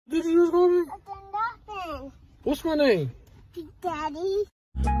homie? What's my name? Daddy.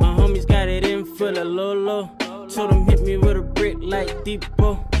 My homies got it in for the Lolo. Told him hit me with a brick like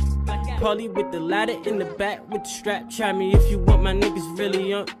Depot. Paulie with the ladder in the back with the strap. Try me if you want, my niggas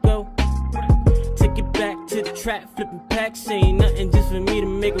really on go. Take it back to the trap, flipping packs. Ain't nothing just for me to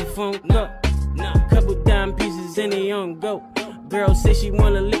make a phone go. Couple dime pieces and they on go. Girl say she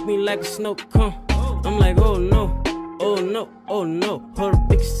wanna lick me like a snow cone. I'm like, oh no, oh no, oh no. Hold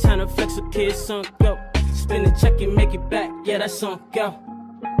up, it's time to flex with kids, son, go. Spin the check and make it back, yeah, that's on go.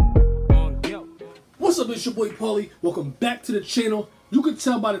 What's up, it's your boy Paulie. Welcome back to the channel. You can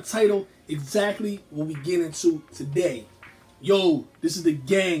tell by the title exactly what we get into today. Yo, this is the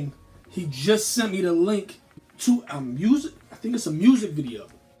gang. He just sent me the link to a music, I think it's a music video.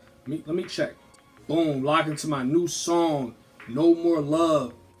 Let me check. Boom, log into my new song, No More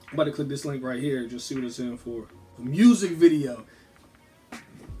Love. I'm about to click this link right here, just see what it's in for. A music video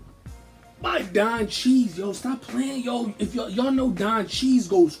by Don Cheese. Yo, stop playing. Yo, if y'all know Don Cheese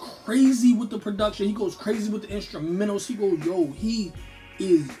goes crazy with the production. He goes crazy with the instrumentals. He goes, yo, he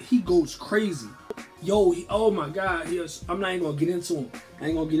goes crazy. Yo, oh my God, I'm not even gonna get into him. I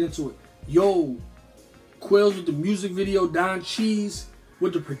ain't gonna get into it. Yo, Quillz with the music video, Don Cheese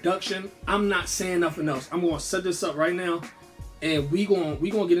with the production. I'm not saying nothing else. I'm gonna set this up right now, and we gonna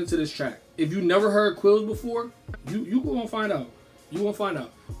get into this track. If you never heard Quillz before, you gonna find out. You gonna find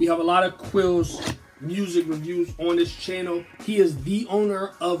out. We have a lot of Quillz music reviews on this channel. He is the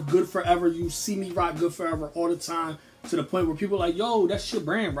owner of Good Forever. You see me rock Good Forever all the time, to the point where people are like, yo, that's your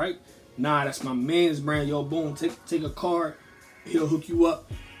brand, right? Nah, that's my man's brand. Yo, boom, take a card. He'll hook you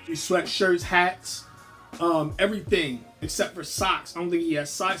up. Sweatshirts, hats, everything except for socks. I don't think he has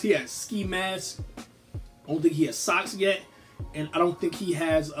socks. He has ski masks. I don't think he has socks yet. And I don't think he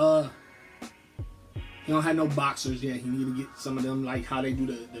has, he don't have no boxers yet. He need to get some of them, like how they do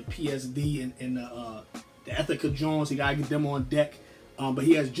the PSD and the Ethica Jones. He gotta get them on deck. But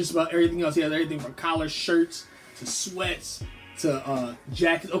he has just about everything else. He has everything from collar shirts to sweats to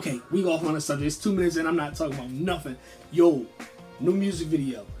jackets. Okay, we off on the subject. It's 2 minutes and I'm not talking about nothing. Yo, new music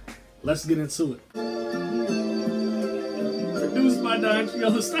video. Let's get into it. Produced by Don Cheese.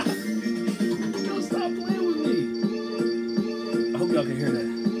 Yo, stop. Yo, stop playing with me. I hope y'all can hear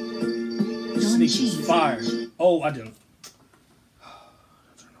that. Sneak is fire. Oh, I didn't.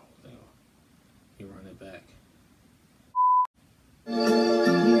 Turn the whole thing off. Let me run it back.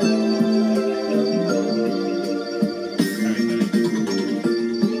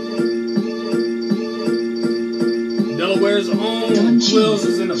 Delaware's own Quillz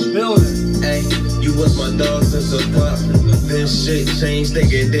is in the building. Hey, you was my dog since a pup. This shit changed,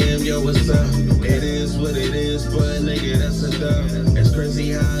 thinking damn, yo, what's up? It is what it is, but nigga, that's a dub. It's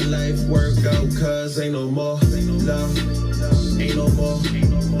crazy how life work out, cause ain't no more love. Ain't no more.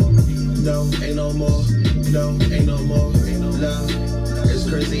 No, ain't no more. No, ain't no more love. It's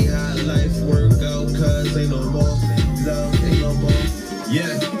crazy how life work out, cause ain't no more love. Ain't no more.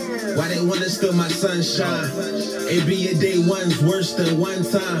 Yeah. Why they wanna steal my sunshine? It be a day one's worse than one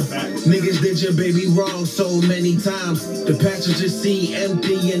time. Niggas did your baby wrong so many times. The passenger seat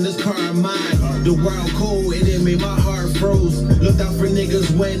empty in this car of mine. The world cold and it made my heart froze. Looked out for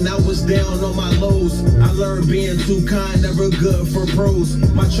niggas when I was down on my lows. I learned being too kind, never good for pros.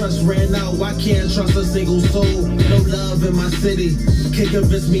 My trust ran out, I can't trust a single soul. No love in my city, can't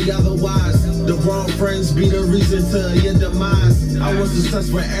convince me otherwise. The wrong friends be the reason to your demise. I was the sus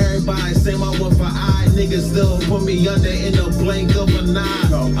for everybody, same I went for I. Niggas still put me under in the blink of an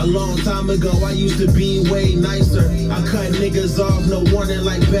eye. A long time ago, I used to be way nicer. I cut niggas off, no warning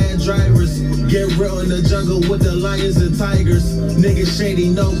like bad drivers. Get real in the jungle with the lions and tigers. Niggas shady,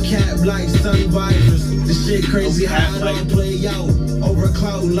 no cap like sun visors. This shit crazy how it all play out. Over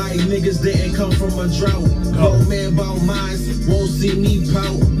clout like niggas didn't come from a drought. Old man about mines, won't see me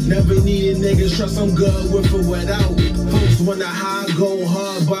pout. Never needed niggas, trust I'm good with or without. Folks wanna high, go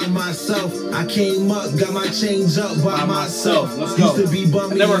hard by myself. I came up, got my change up by myself. Let's go. Used to be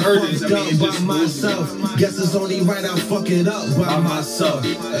bummy, never heard fucked this. up by myself. Guess it's only right I fuck it up by myself.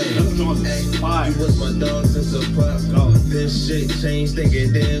 Hey, you was my dog since a pup. This shit changed,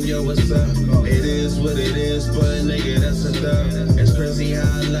 thinking damn, yo, what's up? It is what it is, but nigga, that's a dub. It's crazy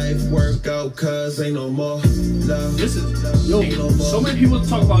how life work out, cause ain't no more love. This is, yo, no so many people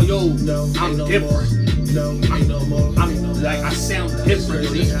talk about, yo, I'm different. No, ain't no more. I'm like, I sound different. Yo,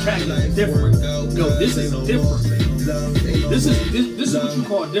 this track is different. Yo, this is different. This is what you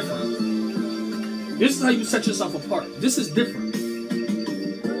call different. This is how you set yourself apart. This is different.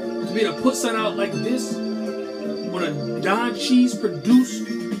 To be able to put something out like this on a Don Cheese produced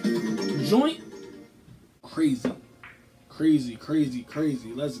joint, crazy. Crazy, crazy,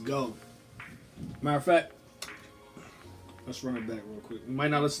 crazy. Let's go. Matter of fact, let's run it back real quick. We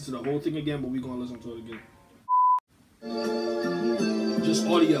might not listen to the whole thing again, but we're going to listen to it again. Just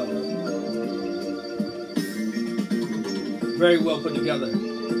audio. Very well put together.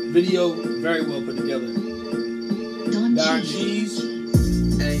 Video, very well put together. Don Cheese.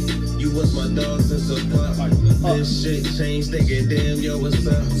 Hey, you was my dog since a pup. This shit changed, nigga. Damn, yo, what's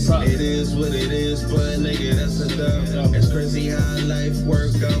up? It is what it is, but nigga, that's a dub. It's crazy how life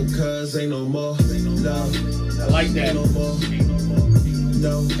work out, cause ain't no more love. I like that. Ain't no more.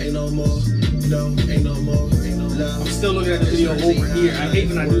 No, ain't no more. No, ain't no more love. I'm still looking at the video over here. I hate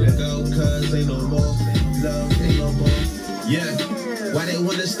when I do that. Cause ain't no more love, ain't no more. Yeah. Why they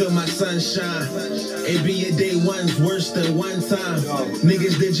wanna steal my sunshine? It be a day one's worse than one time.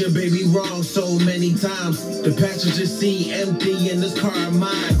 Niggas did your baby wrong so many times. The passenger seat empty in this car of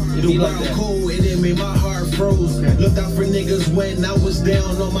mine. The world cold and it made my heart froze. Looked out for niggas when I was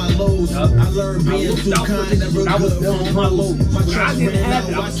down on my lows. I learned being too kind, never good from pros. My trust ran out,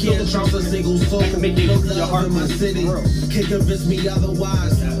 I can't trust a single soul. No love in my city, can't convince me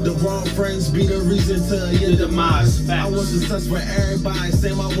otherwise. The wrong friends be the reason to your demise. I was success for everybody,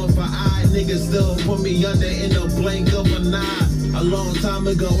 same I want for I. Niggas still put me under in the blink of an eye. A long time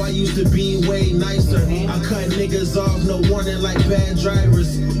ago, I used to be way nicer. I cut niggas off, no warning like bad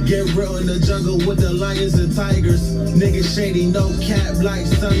drivers. Get real in the jungle with the lions and tigers. Niggas shady, no cap like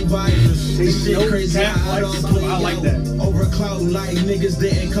sun visors. This shit crazy, I don't play over clout like niggas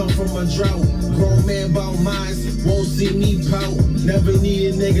didn't come from a drought. Grown man bout minds, won't see me pout. Never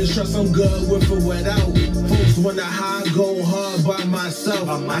needed niggas, trust I'm good with or without. Folks wanna high, go hard by myself.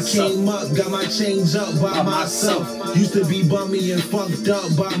 I came up, got my change up by myself. Used to be bummy and fucked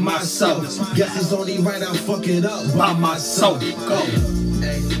up by myself. Guess it's only right I fuck it up by myself. Go.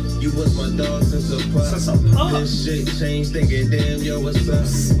 Hey, you was my dog since a pup. This shit changed, thinking damn, yo, what's up?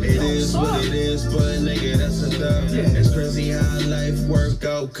 It is what it is, but nigga, that's a dub. It's crazy how life work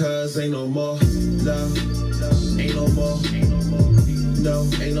out, cause ain't no more love. Ain't no more. No,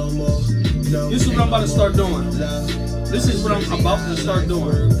 ain't no more. No. This is what I'm about to start doing. This is what I'm about to start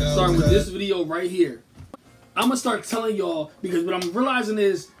doing. Starting with this video right here. I'm gonna start telling y'all, because what I'm realizing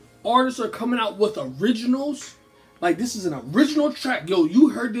is artists are coming out with originals. Like, this is an original track. Yo, you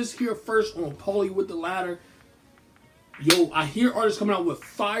heard this here first on Paulie with the Ladder. Yo, I hear artists coming out with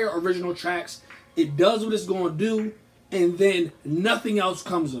fire original tracks. It does what it's gonna do, and then nothing else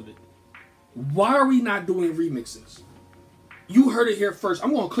comes of it. Why are we not doing remixes? You heard it here first.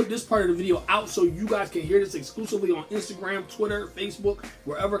 I'm going to clip this part of the video out so you guys can hear this exclusively on Instagram, Twitter, Facebook,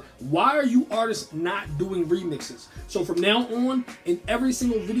 wherever. Why are you artists not doing remixes? So from now on, in every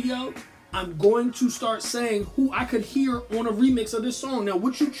single video, I'm going to start saying who I could hear on a remix of this song. Now,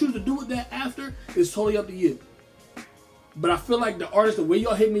 what you choose to do with that after is totally up to you. But I feel like the artists, the way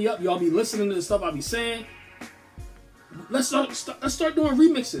y'all hit me up, y'all be listening to the stuff I be saying. Let's start doing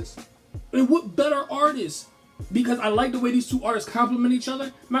remixes. And what better artists? Because I like the way these two artists complement each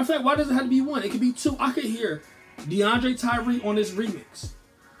other. Matter of fact, why does it have to be one? It could be two. I could hear DeAndre Tyree on this remix.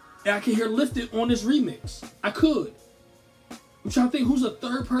 And I could hear Lifted on this remix. I could. I'm trying to think who's a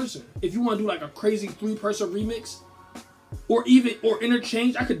third person. If you want to do like a crazy 3-person remix. Or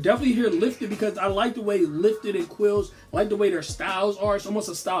interchange. I could definitely hear Lifted because I like the way Lifted and Quillz, I like the way their styles are. It's almost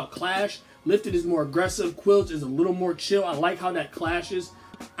a style clash. Lifted is more aggressive. Quillz is a little more chill. I like how that clashes.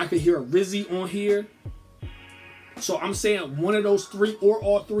 I could hear a Rizzy on here. So I'm saying one of those three or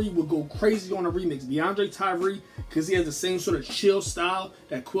all three would go crazy on a remix. DeAndre Tyree, because he has the same sort of chill style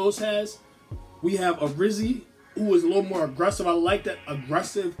that Quillz has. We have a Rizzy, who is a little more aggressive. I like that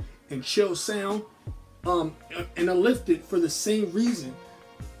aggressive and chill sound. And a Lifted for the same reason.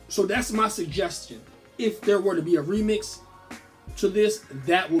 So that's my suggestion. If there were to be a remix to this,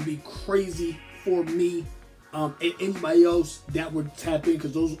 that would be crazy for me. And anybody else that would tap in,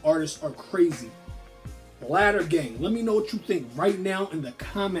 because those artists are crazy. Ladder Gang, let me know what you think right now in the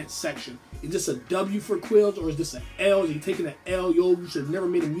comment section. Is this a W for Quillz or is this an L? Is he taking an L? Yo, you should have never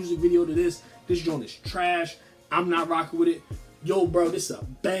made a music video to this. This joint is trash. I'm not rocking with it. Yo, bro, this is a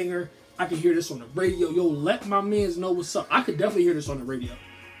banger. I can hear this on the radio. Yo, let my mans know what's up. I could definitely hear this on the radio.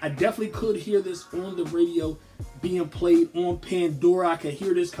 I definitely could hear this on the radio being played on Pandora. I could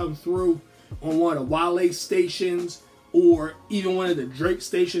hear this come through on one of the Wale stations, or even one of the Drake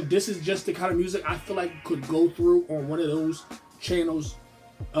stations. This is just the kind of music I feel like could go through on one of those channels,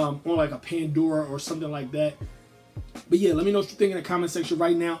 on like a Pandora or something like that. But yeah, let me know what you think in the comment section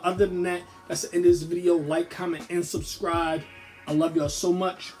right now. Other than that, that's the end of this video. Like, comment, and subscribe. I love y'all so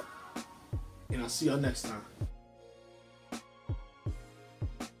much, and I'll see y'all next time.